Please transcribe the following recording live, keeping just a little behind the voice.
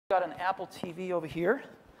Got an Apple TV over here,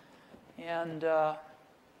 and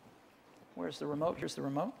where's the remote? Here's the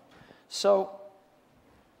remote. So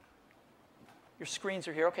your screens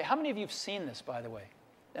are here. Okay, how many of you have seen this, by the way,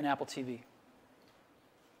 an Apple TV?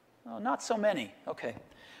 Oh, not so many. Okay.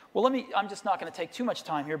 Well, I'm just not going to take too much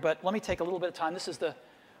time here, but let me take a little bit of time. This is the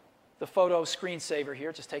photo screensaver here.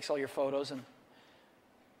 It just takes all your photos and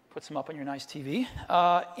puts them up on your nice TV.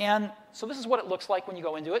 And so this is what it looks like when you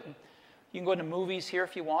go into it. You can go into movies here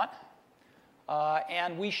if you want.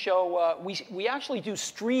 And we show, we actually do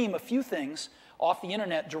stream a few things off the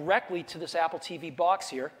internet directly to this Apple TV box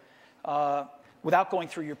here without going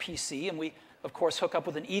through your PC. And we, of course, hook up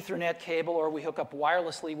with an Ethernet cable, or we hook up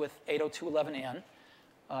wirelessly with 802.11n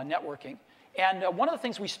networking. And one of the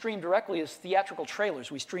things we stream directly is theatrical trailers.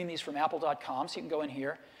 We stream these from apple.com, so you can go in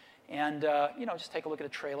here and just take a look at a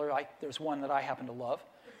trailer. There's one that I happen to love,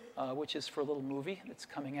 which is for a little movie that's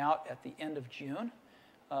coming out at the end of June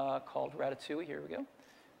called Ratatouille. Here we go.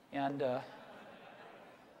 And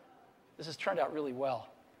this has turned out really well.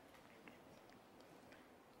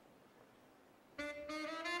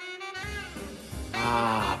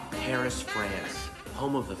 Ah, Paris, France.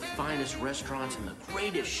 Home of the finest restaurants and the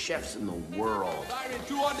greatest chefs in the world.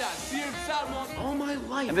 All my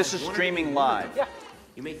life. And this is streaming live. Yeah.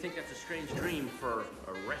 You may think that's a strange dream for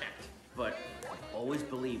a rat, but always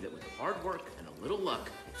believe that with hard work and a little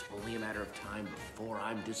luck, it's only a matter of time before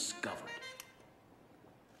I'm discovered.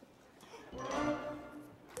 Run!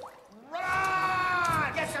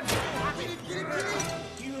 Get some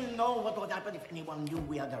Do you know what would happen if anyone knew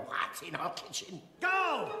we had the rats in our kitchen?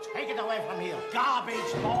 Go! Take it away from here,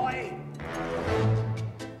 garbage boy!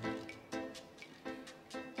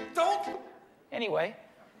 Don't! Anyway.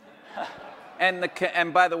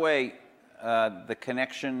 And by the way, the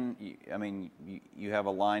connection, I mean, you have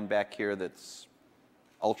a line back here that's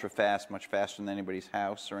ultra fast, much faster than anybody's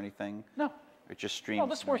house or anything? No. It just streams? No,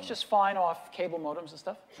 this works just fine off cable modems and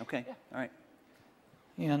stuff. Okay, yeah. All right.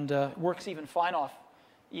 And works even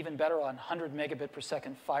better on 100 megabit per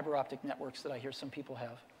second fiber optic networks that I hear some people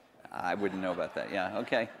have. I wouldn't know about that, yeah,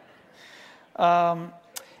 okay.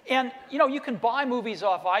 And, you can buy movies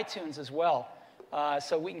off iTunes as well.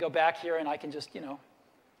 So we can go back here and I can just,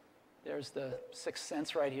 there's the Sixth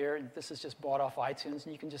Sense right here. And this is just bought off iTunes,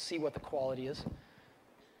 and you can just see what the quality is.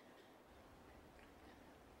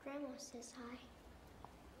 Grandma says hi.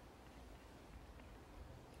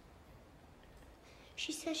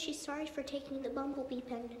 She says she's sorry for taking the bumblebee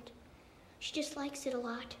pendant. She just likes it a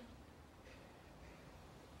lot.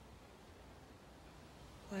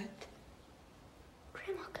 What?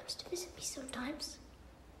 Grandma comes to visit me sometimes.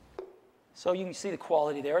 So you can see the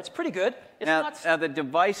quality there. It's pretty good. It's Now, the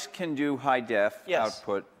device can do high def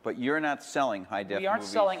output, but you're not selling high def We aren't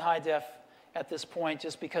movies. selling high def at this point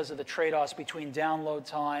just because of the trade-offs between download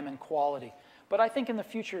time and quality. But I think in the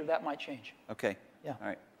future that might change. Okay. Yeah. All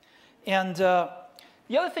right. And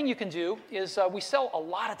the other thing you can do is we sell a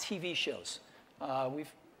lot of TV shows. We're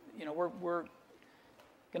going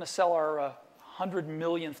to sell our 100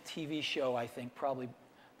 millionth TV show, I think, probably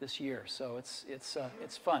this year. So it's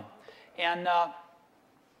fun. And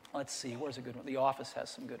let's see, where's a good one? The Office has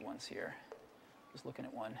some good ones here. Just looking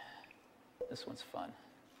at one. This one's fun.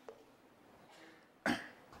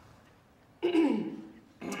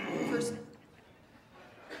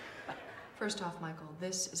 First off, Michael,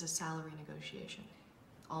 this is a salary negotiation.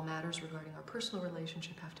 All matters regarding our personal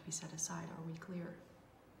relationship have to be set aside. Are we clear?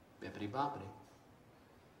 Bippity boppity.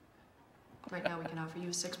 Right now, we can offer you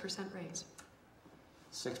a 6% raise.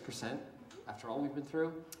 6%? After all we've been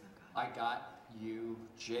through? I got you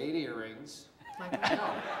jade earrings. Michael?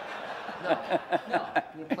 No.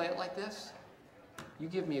 You play it like this? You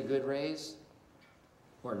give me a good raise,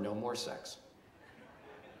 or no more sex.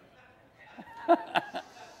 You're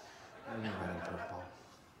right, Purple.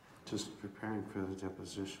 Just preparing for the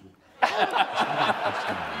deposition.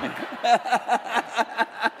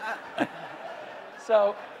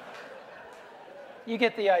 So you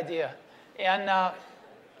get the idea. And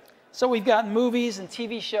so we've got movies and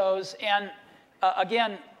TV shows. And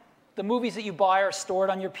again, the movies that you buy are stored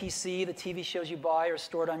on your PC. The TV shows you buy are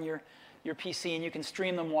stored on your PC. And you can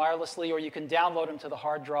stream them wirelessly, or you can download them to the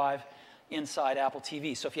hard drive inside Apple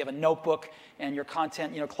TV. So if you have a notebook and your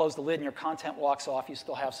content, close the lid and your content walks off, you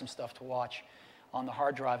still have some stuff to watch on the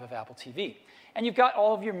hard drive of Apple TV. And you've got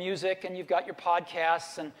all of your music, and you've got your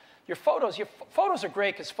podcasts, and your photos. Your photos are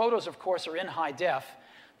great because photos, of course, are in high def.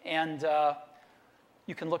 And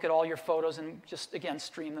you can look at all your photos and just, again,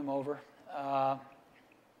 stream them over.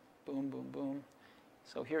 Boom, boom, boom.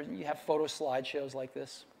 So here you have photo slideshows like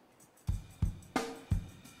this.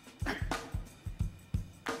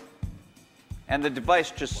 And the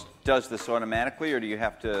device just does this automatically, or do you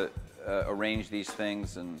have to arrange these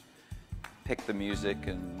things and pick the music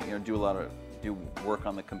and do work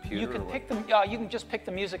on the computer? You can pick them. You can just pick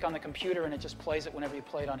the music on the computer, and it just plays it whenever you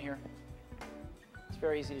play it on here. It's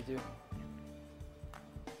very easy to do.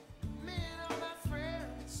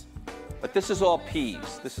 But this is all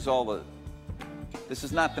peas. This is all the. This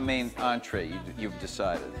is not the main entree. You've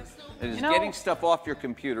decided. It is getting stuff off your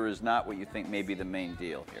computer is not what you think may be the main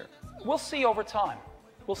deal here. We'll see over time.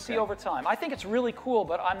 We'll see over time. I think it's really cool,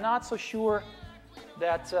 but I'm not so sure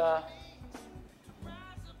that.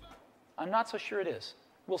 I'm not so sure it is.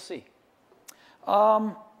 We'll see.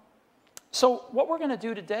 So what we're going to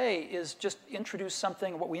do today is just introduce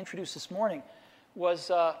something. What we introduced this morning was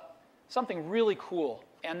something really cool,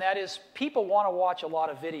 and that is people want to watch a lot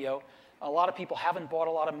of video. A lot of people haven't bought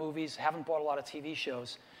a lot of movies, haven't bought a lot of TV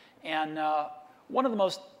shows, and one of the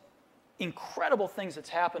most incredible things that's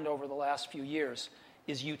happened over the last few years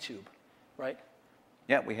is YouTube, right?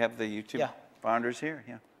 Yeah, we have the YouTube founders here.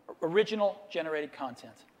 Yeah. Original generated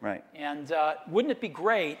content. Right. And wouldn't it be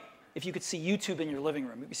great if you could see YouTube in your living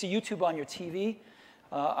room? You can see YouTube on your TV.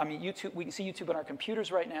 We can see YouTube on our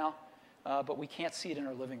computers right now, but we can't see it in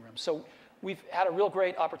our living room. So we've had a real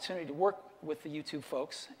great opportunity to work with the YouTube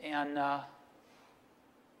folks, and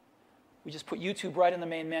we just put YouTube right in the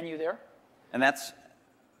main menu there. And that's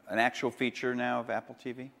an actual feature now of Apple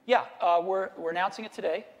TV? Yeah, we're announcing it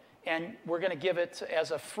today, and we're going to give it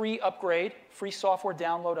as a free upgrade, free software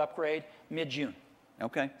download upgrade, mid-June.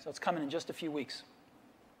 Okay. So it's coming in just a few weeks.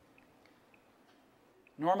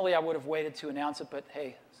 Normally I would have waited to announce it, but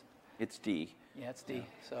hey. It's D. Yeah, it's D.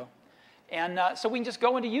 So, and so we can just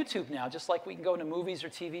go into YouTube now, just like we can go into movies or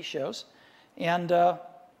TV shows. And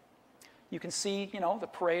you can see, the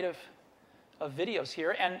parade of videos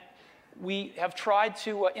here. And we have tried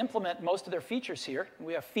to implement most of their features here.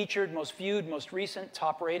 We have featured, most viewed, most recent,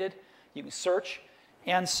 top rated. You can search.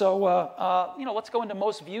 And so, let's go into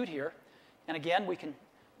most viewed here. And again, we can,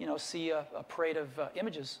 see a parade of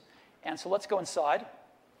images. And so let's go inside.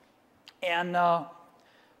 And,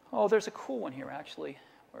 there's a cool one here, actually.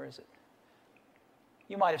 Where is it?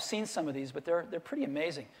 You might have seen some of these, but they're pretty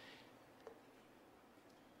amazing.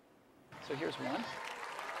 So here's one.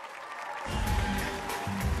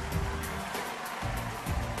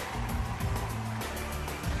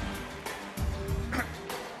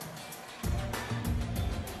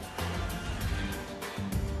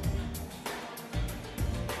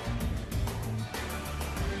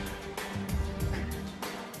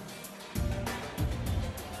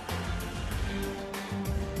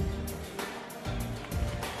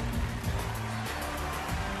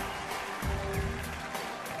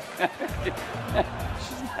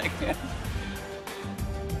 She's like,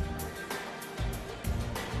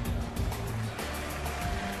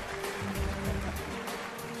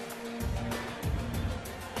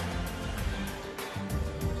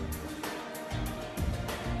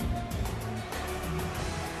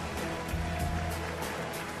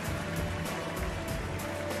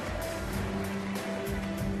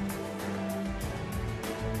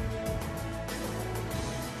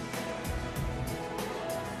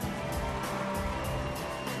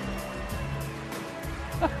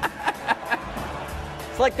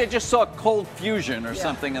 it's like they just saw Cold Fusion or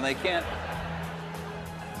something and they can't.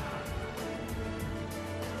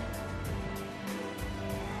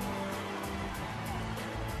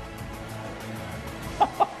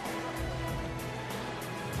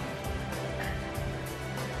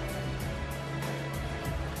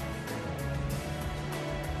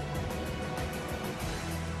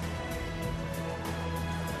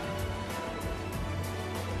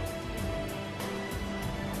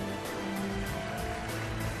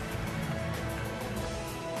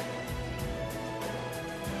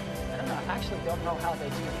 I actually don't know how they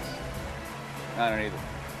do this. I don't either.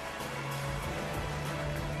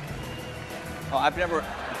 Oh, I've never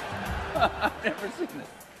seen it.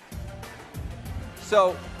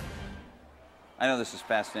 So, I know this is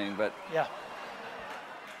fascinating, but yeah.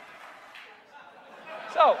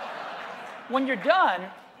 So, when you're done,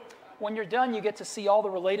 you get to see all the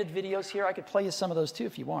related videos here. I could play you some of those too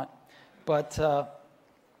if you want, but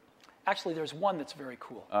actually, there's one that's very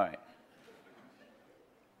cool. All right.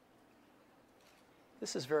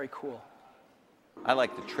 This is very cool. I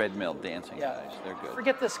like the treadmill dancing guys. They're good.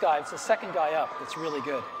 Forget this guy. It's the second guy up. It's really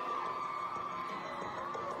good.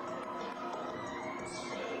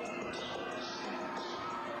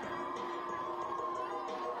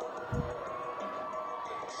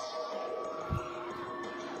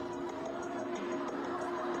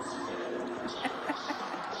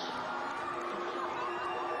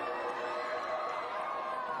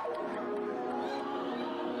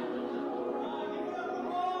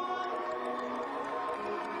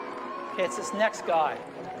 Okay, it's this next guy.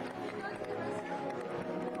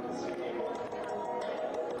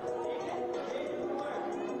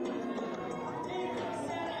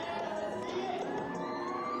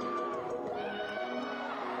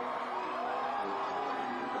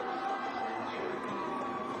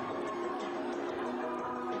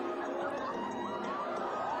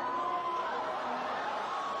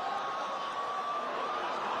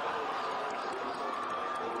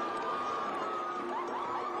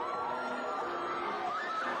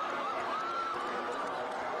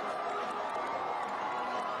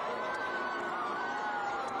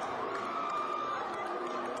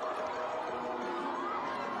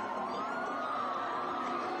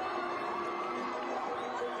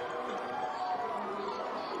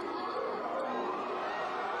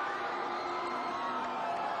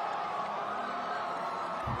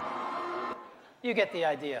 You get the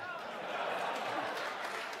idea.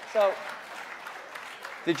 So,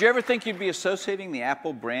 Did you ever think you'd be associating the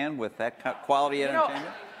Apple brand with that quality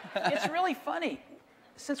entertainment? It's really funny.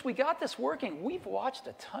 Since we got this working, we've watched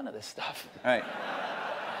a ton of this stuff. All right.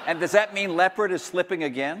 And does that mean Leopard is slipping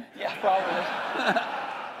again? Yeah, probably.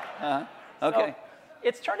 Okay. So,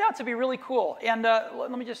 it's turned out to be really cool. And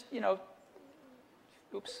let me just,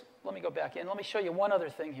 oops, let me go back in. Let me show you one other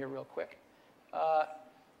thing here real quick.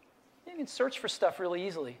 You can search for stuff really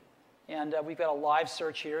easily. And we've got a live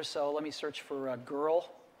search here, so let me search for girl.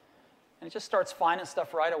 And it just starts finding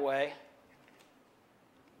stuff right away.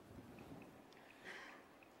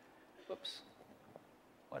 Whoops.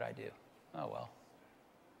 What'd I do? Oh, well.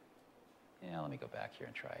 Yeah, let me go back here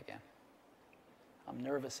and try again. I'm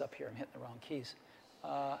nervous up here. I'm hitting the wrong keys.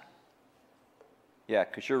 Yeah,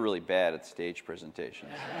 because you're really bad at stage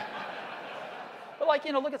presentations. But like,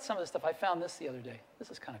 look at some of this stuff. I found this the other day.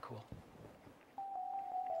 This is kind of cool.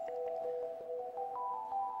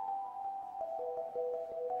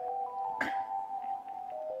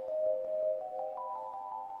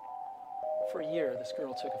 For a year, this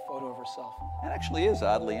girl took a photo of herself. That actually is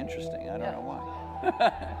oddly interesting. I don't know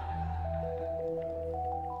why.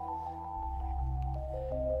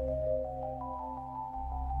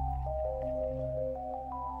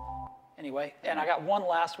 Anyway, and I got one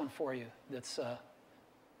last one for you that's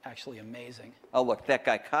actually amazing. Oh, look, that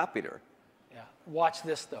guy copied her. Yeah. Watch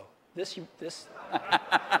this, though. This this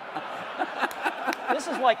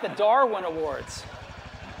is like the Darwin Awards.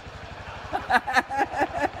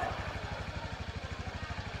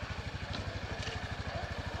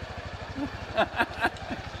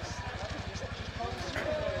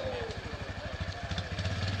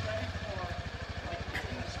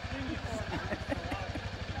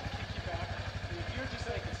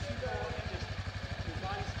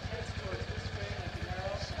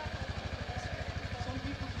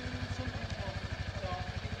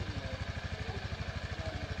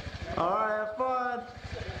 All right, have fun.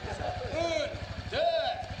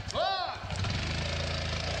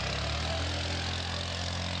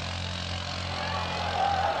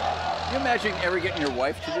 Can you imagine ever getting your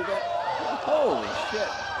wife to do that? Holy shit.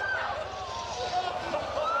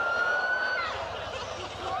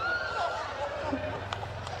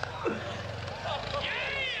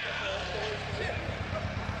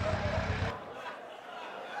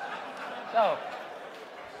 So,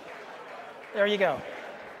 there you go.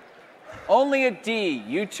 Only a D,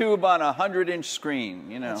 YouTube on a 100-inch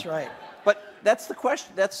screen, That's right. But that's the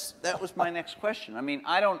question. That was my next question. I mean,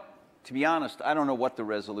 to be honest, I don't know what the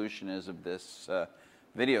resolution is of this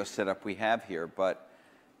video setup we have here, but,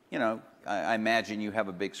 I imagine you have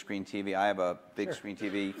a big screen TV. I have a big screen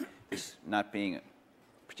TV. This not being a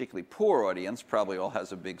particularly poor audience, probably all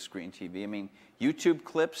has a big screen TV. I mean, YouTube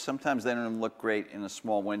clips, sometimes they don't look great in a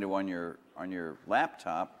small window on your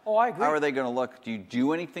laptop. Oh, I agree. How are they going to look? Do you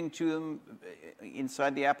do anything to them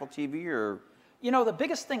inside the Apple TV, or? The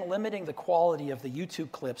biggest thing limiting the quality of the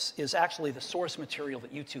YouTube clips is actually the source material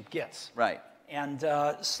that YouTube gets. Right. And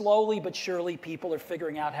slowly but surely, people are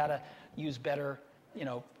figuring out how to use better,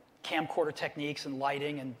 camcorder techniques and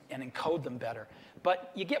lighting and encode them better.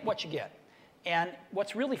 But you get what you get. And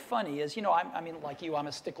what's really funny is, I mean, like you, I'm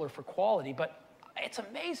a stickler for quality, but it's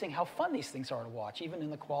amazing how fun these things are to watch, even in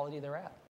the quality they're at.